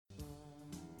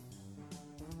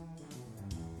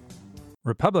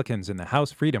Republicans in the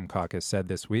House Freedom Caucus said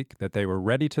this week that they were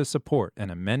ready to support an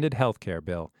amended health care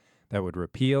bill that would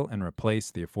repeal and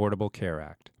replace the Affordable Care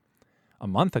Act. A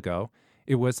month ago,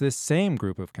 it was this same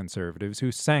group of conservatives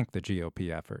who sank the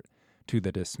GOP effort, to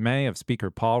the dismay of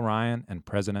Speaker Paul Ryan and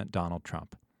President Donald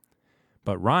Trump.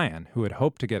 But Ryan, who had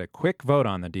hoped to get a quick vote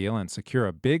on the deal and secure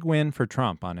a big win for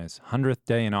Trump on his 100th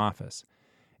day in office,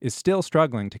 is still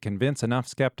struggling to convince enough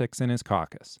skeptics in his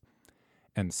caucus.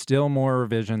 And still more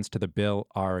revisions to the bill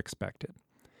are expected.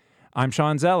 I'm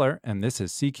Sean Zeller, and this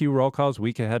is CQ Roll Call's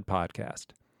Week Ahead podcast.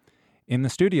 In the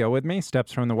studio with me,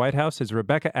 steps from the White House, is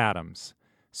Rebecca Adams,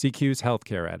 CQ's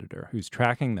healthcare editor, who's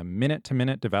tracking the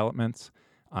minute-to-minute developments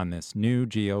on this new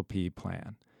GOP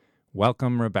plan.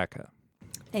 Welcome, Rebecca.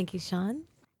 Thank you, Sean.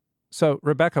 So,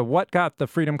 Rebecca, what got the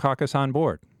Freedom Caucus on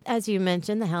board? As you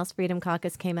mentioned, the House Freedom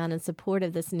Caucus came out in support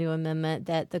of this new amendment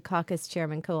that the caucus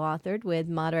chairman co-authored with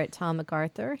moderate Tom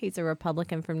MacArthur. He's a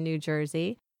Republican from New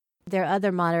Jersey. Their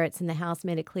other moderates in the House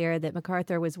made it clear that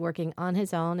MacArthur was working on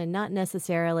his own and not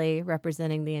necessarily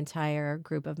representing the entire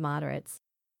group of moderates.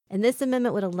 And this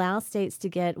amendment would allow states to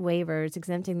get waivers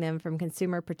exempting them from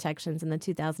consumer protections in the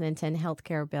 2010 health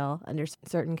care bill under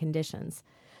certain conditions.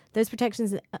 Those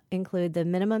protections include the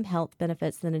minimum health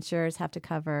benefits that insurers have to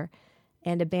cover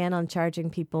and a ban on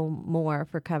charging people more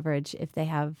for coverage if they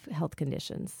have health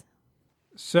conditions.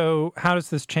 So how does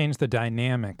this change the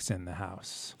dynamics in the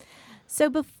House?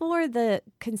 So before, the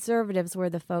conservatives were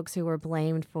the folks who were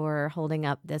blamed for holding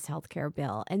up this health care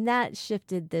bill, and that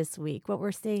shifted this week. What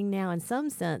we're seeing now, in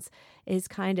some sense, is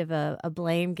kind of a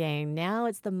blame game. Now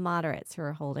it's the moderates who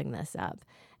are holding this up,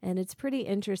 and it's pretty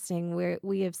interesting.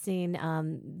 We have seen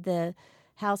the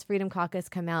House Freedom Caucus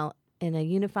come out in a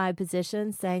unified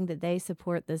position saying that they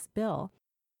support this bill.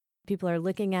 People are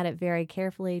looking at it very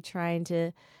carefully, trying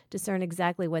to discern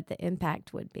exactly what the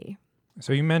impact would be.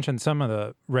 So you mentioned some of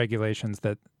the regulations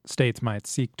that states might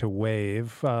seek to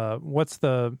waive. What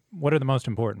are the most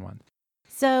important ones?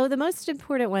 So the most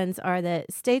important ones are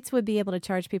that states would be able to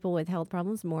charge people with health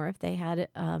problems more if they had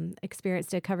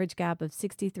experienced a coverage gap of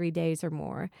 63 days or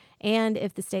more, and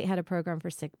if the state had a program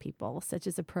for sick people, such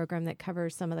as a program that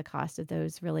covers some of the cost of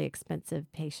those really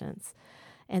expensive patients.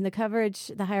 And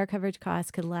the higher coverage costs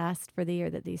could last for the year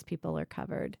that these people are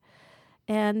covered.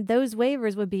 And those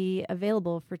waivers would be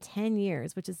available for 10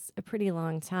 years, which is a pretty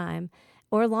long time,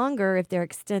 or longer if they're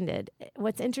extended.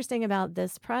 What's interesting about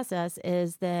this process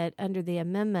is that under the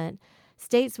amendment,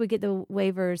 states would get the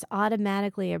waivers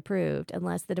automatically approved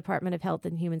unless the Department of Health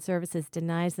and Human Services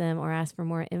denies them or asks for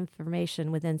more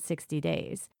information within 60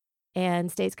 days.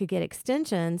 And states could get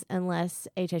extensions unless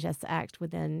HHS acts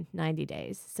within 90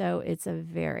 days. So it's a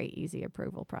very easy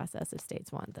approval process if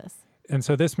states want this. And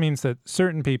so this means that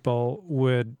certain people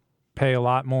would pay a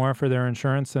lot more for their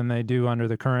insurance than they do under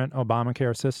the current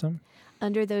Obamacare system?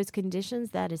 Under those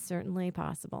conditions, that is certainly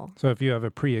possible. So if you have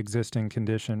a pre-existing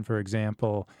condition, for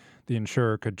example, the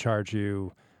insurer could charge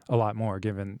you a lot more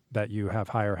given that you have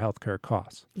higher healthcare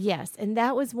costs. Yes, and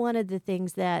that was one of the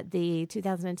things that the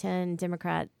 2010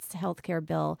 Democrats' healthcare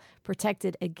bill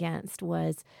protected against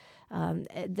was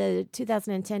the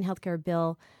 2010 healthcare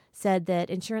bill said that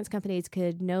insurance companies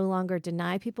could no longer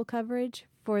deny people coverage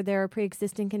for their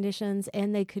pre-existing conditions,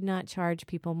 and they could not charge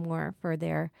people more for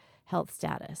their health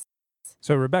status.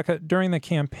 So, Rebecca, during the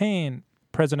campaign,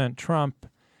 President Trump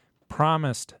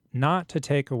promised not to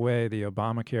take away the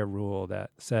Obamacare rule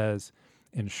that says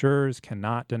insurers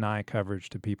cannot deny coverage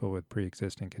to people with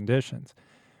pre-existing conditions.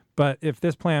 But if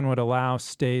this plan would allow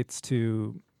states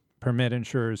to permit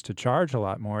insurers to charge a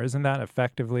lot more, isn't that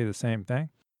effectively the same thing?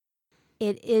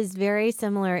 It is very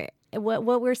similar.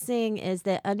 What we're seeing is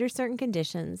that under certain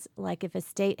conditions, like if a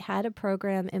state had a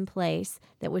program in place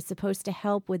that was supposed to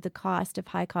help with the cost of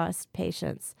high-cost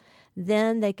patients,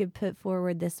 then they could put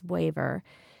forward this waiver.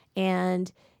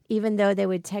 And even though they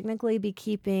would technically be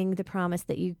keeping the promise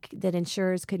that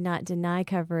insurers could not deny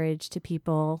coverage to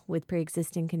people with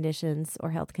pre-existing conditions or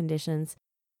health conditions,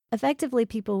 effectively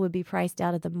people would be priced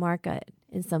out of the market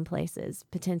in some places,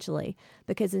 potentially,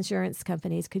 because insurance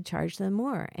companies could charge them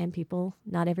more, and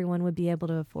not everyone would be able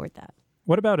to afford that.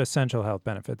 What about essential health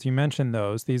benefits? You mentioned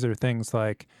those. These are things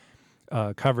like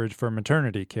coverage for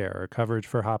maternity care or coverage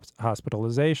for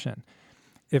hospitalization.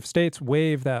 If states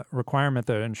waive that requirement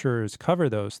that insurers cover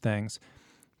those things,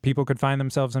 people could find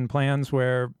themselves in plans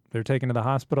where they're taken to the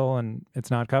hospital and it's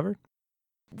not covered?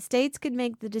 States could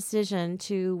make the decision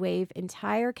to waive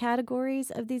entire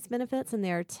categories of these benefits, and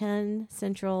there are 10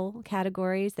 central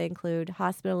categories. They include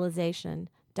hospitalization,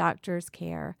 doctor's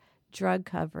care, drug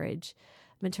coverage,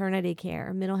 maternity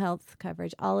care, mental health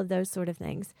coverage, all of those sort of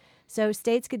things. So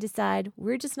states could decide,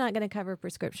 we're just not going to cover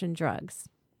prescription drugs.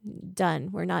 Done.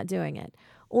 We're not doing it.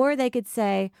 Or they could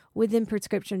say, within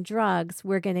prescription drugs,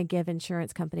 we're going to give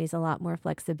insurance companies a lot more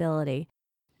flexibility.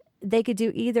 They could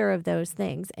do either of those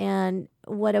things. And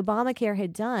what Obamacare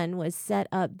had done was set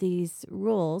up these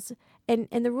rules. And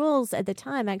the rules at the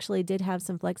time actually did have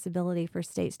some flexibility for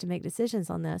states to make decisions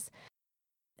on this.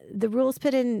 The rules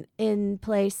put in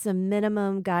place some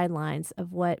minimum guidelines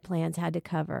of what plans had to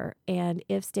cover. And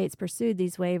if states pursued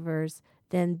these waivers,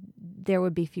 then there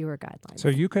would be fewer guidelines. So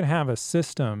you could have a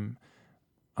system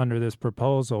under this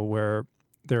proposal where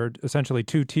there are essentially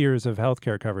two tiers of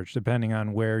healthcare coverage depending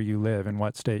on where you live and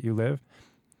what state you live?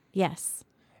 Yes.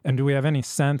 And do we have any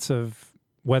sense of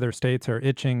whether states are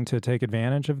itching to take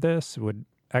advantage of this, would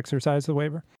exercise the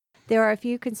waiver? There are a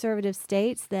few conservative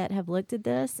states that have looked at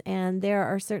this, and there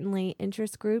are certainly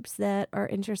interest groups that are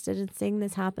interested in seeing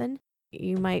this happen.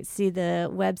 You might see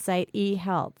the website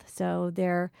eHealth. So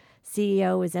their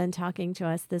CEO was in talking to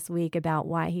us this week about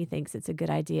why he thinks it's a good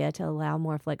idea to allow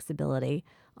more flexibility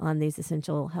on these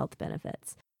essential health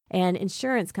benefits. And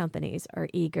insurance companies are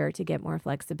eager to get more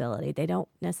flexibility. They don't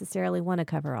necessarily want to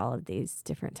cover all of these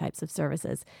different types of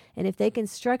services. And if they can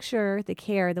structure the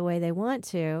care the way they want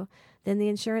to, then the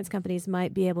insurance companies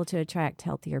might be able to attract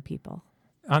healthier people.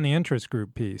 On the interest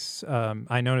group piece,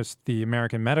 I noticed the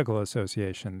American Medical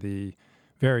Association, the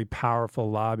very powerful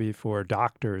lobby for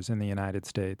doctors in the United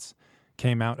States,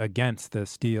 came out against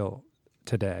this deal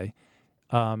today.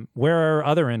 Where are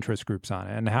other interest groups on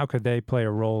it, and how could they play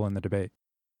a role in the debate?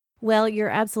 Well, you're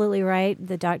absolutely right.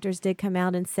 The doctors did come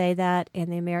out and say that,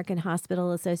 and the American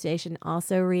Hospital Association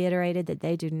also reiterated that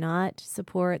they do not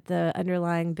support the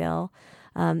underlying bill.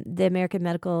 The American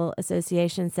Medical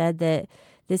Association said that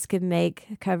this could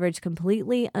make coverage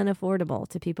completely unaffordable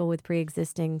to people with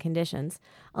pre-existing conditions.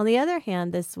 On the other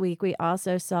hand, this week we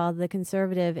also saw the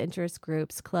conservative interest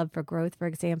groups, Club for Growth, for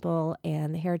example,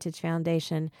 and the Heritage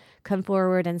Foundation, come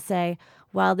forward and say,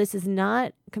 while this is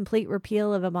not complete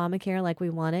repeal of Obamacare like we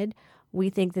wanted, we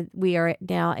think that we are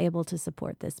now able to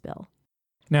support this bill.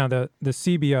 Now, the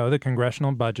CBO, the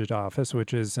Congressional Budget Office,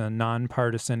 which is a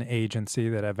nonpartisan agency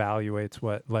that evaluates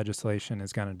what legislation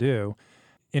is going to do,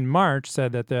 in March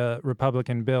said that the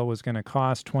Republican bill was going to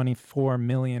cost 24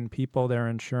 million people their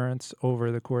insurance over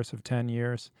the course of 10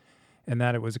 years, and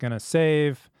that it was going to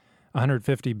save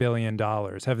 $150 billion.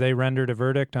 Have they rendered a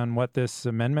verdict on what this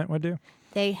amendment would do?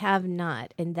 They have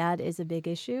not, and that is a big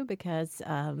issue because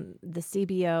the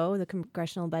CBO, the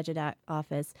Congressional Budget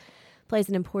Office, plays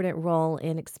an important role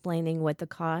in explaining what the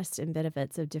costs and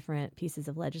benefits of different pieces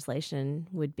of legislation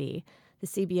would be. The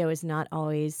CBO is not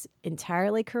always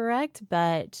entirely correct,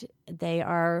 but they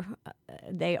are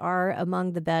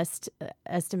among the best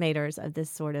estimators of this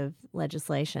sort of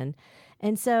legislation.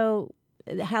 And so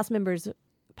the House members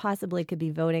possibly could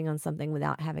be voting on something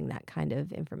without having that kind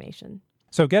of information.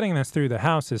 So getting this through the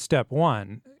House is step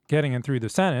one. Getting it through the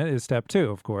Senate is step two,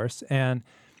 of course. And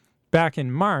back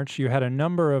in March, you had a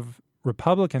number of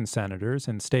Republican senators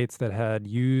in states that had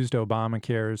used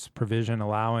Obamacare's provision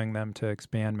allowing them to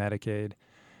expand Medicaid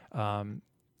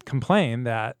complain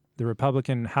that the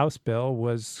Republican House bill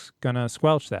was going to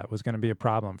squelch that, was going to be a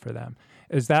problem for them.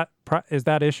 Is that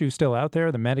issue still out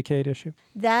there, the Medicaid issue?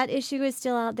 That issue is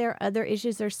still out there. Other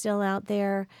issues are still out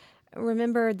there.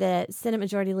 Remember that Senate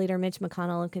Majority Leader Mitch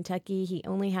McConnell of Kentucky, he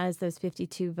only has those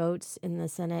 52 votes in the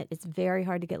Senate. It's very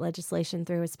hard to get legislation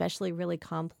through, especially really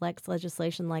complex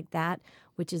legislation like that,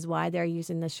 which is why they're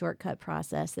using the shortcut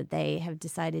process that they have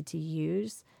decided to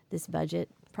use, this budget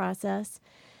process,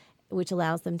 which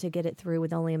allows them to get it through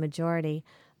with only a majority.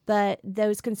 But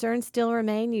those concerns still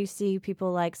remain. You see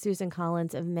people like Susan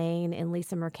Collins of Maine and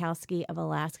Lisa Murkowski of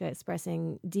Alaska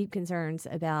expressing deep concerns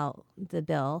about the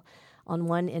bill on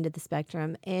one end of the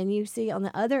spectrum. And you see on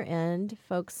the other end,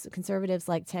 folks, conservatives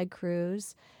like Ted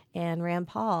Cruz and Rand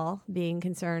Paul being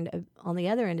concerned on the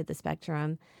other end of the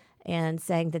spectrum and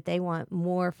saying that they want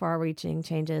more far-reaching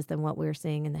changes than what we're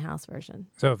seeing in the House version.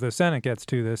 So if the Senate gets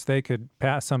to this, they could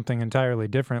pass something entirely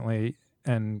differently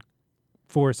and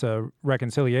force a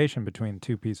reconciliation between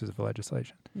two pieces of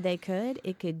legislation. They could.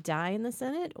 It could die in the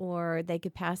Senate, or they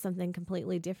could pass something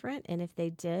completely different. And if they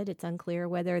did, it's unclear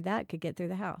whether that could get through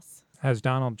the House. Has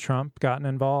Donald Trump gotten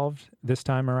involved this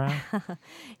time around?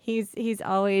 He's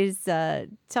always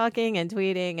talking and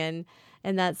tweeting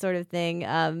and that sort of thing.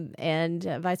 And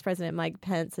Vice President Mike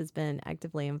Pence has been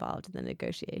actively involved in the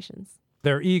negotiations.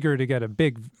 They're eager to get a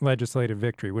big legislative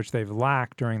victory, which they've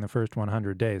lacked during the first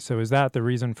 100 days. So is that the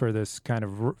reason for this kind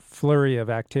of flurry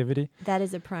of activity? That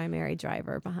is a primary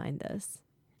driver behind this.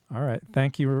 All right.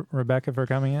 Thank you, Rebecca, for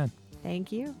coming in.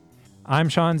 Thank you. I'm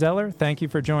Sean Zeller. Thank you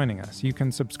for joining us. You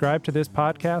can subscribe to this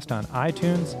podcast on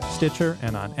iTunes, Stitcher,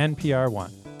 and on NPR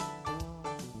One.